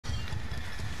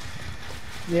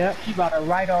Yep, she brought her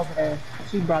right over there.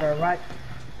 She brought her right.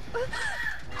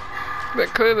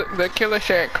 The killer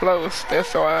shack close.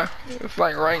 That's why it's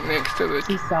like right next to the.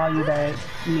 She saw you, babe.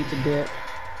 You need to dip.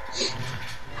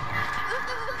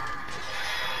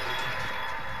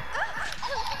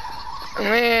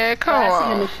 Man, come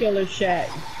Classy in the on. killer shack.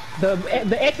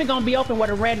 The exit gonna be open where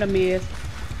the random is.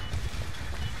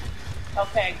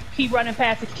 Okay, keep running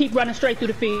past it. Keep running straight through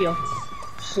the field.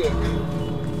 Shit.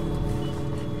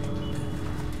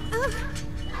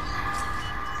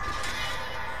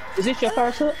 Is this your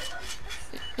first hook?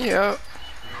 Yep.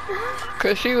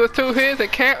 Cause she was too busy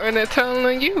counting and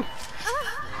telling you.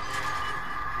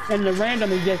 And the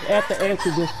random is just at the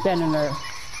exit, just standing there.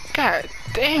 God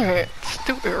damn it,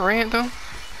 stupid random.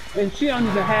 And she don't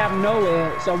even have no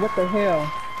egg, so what the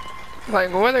hell?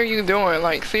 Like, what are you doing?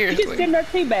 Like, She just seriously. sitting there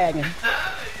teabagging.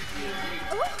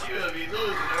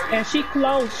 And she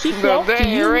close. She The close to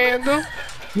dang you. random.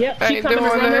 Yep, she Ain't coming to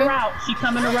doing run her nothing. out. She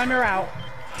coming to run her out.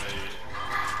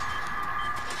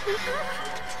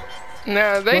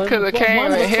 Now they Well, could have well, came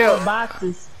one and was full of helped.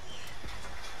 boxes.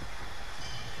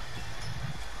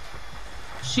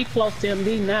 She close to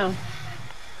MD now,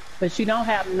 but she don't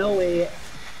have no egg.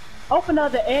 Open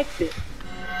up the exit.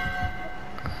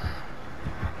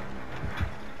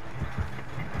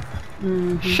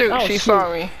 Shoot, Oh, she shoot.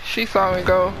 saw me. She saw me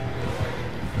go.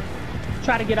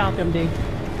 Try to get off MD.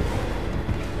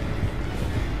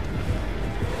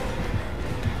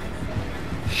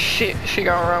 Shit, she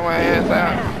gonna run my ass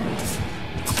out.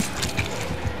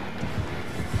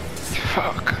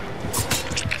 Fuck.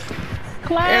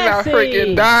 And I Classy.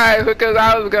 freaking died because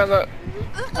I was gonna.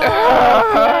 Oh,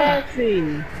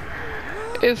 classy.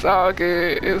 It's all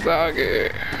good. It's all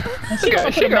good. And she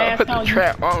gonna She gonna put mask the on you.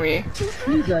 trap on me.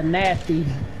 He's a nasty.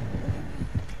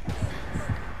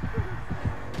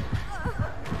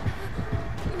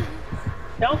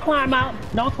 Don't climb out.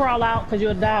 Don't crawl out, cause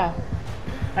you'll die.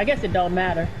 I guess it don't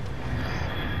matter.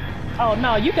 Oh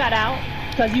no, you got out,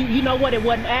 cause you know what? It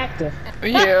wasn't active.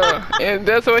 Yeah, and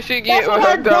that's what she get That's with what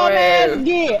her her dumb dumb ass ass.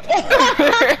 get.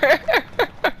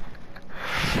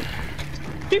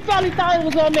 She probably thought it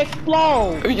was gonna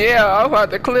explode. Yeah, I'm about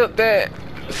to clip that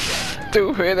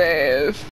stupid ass.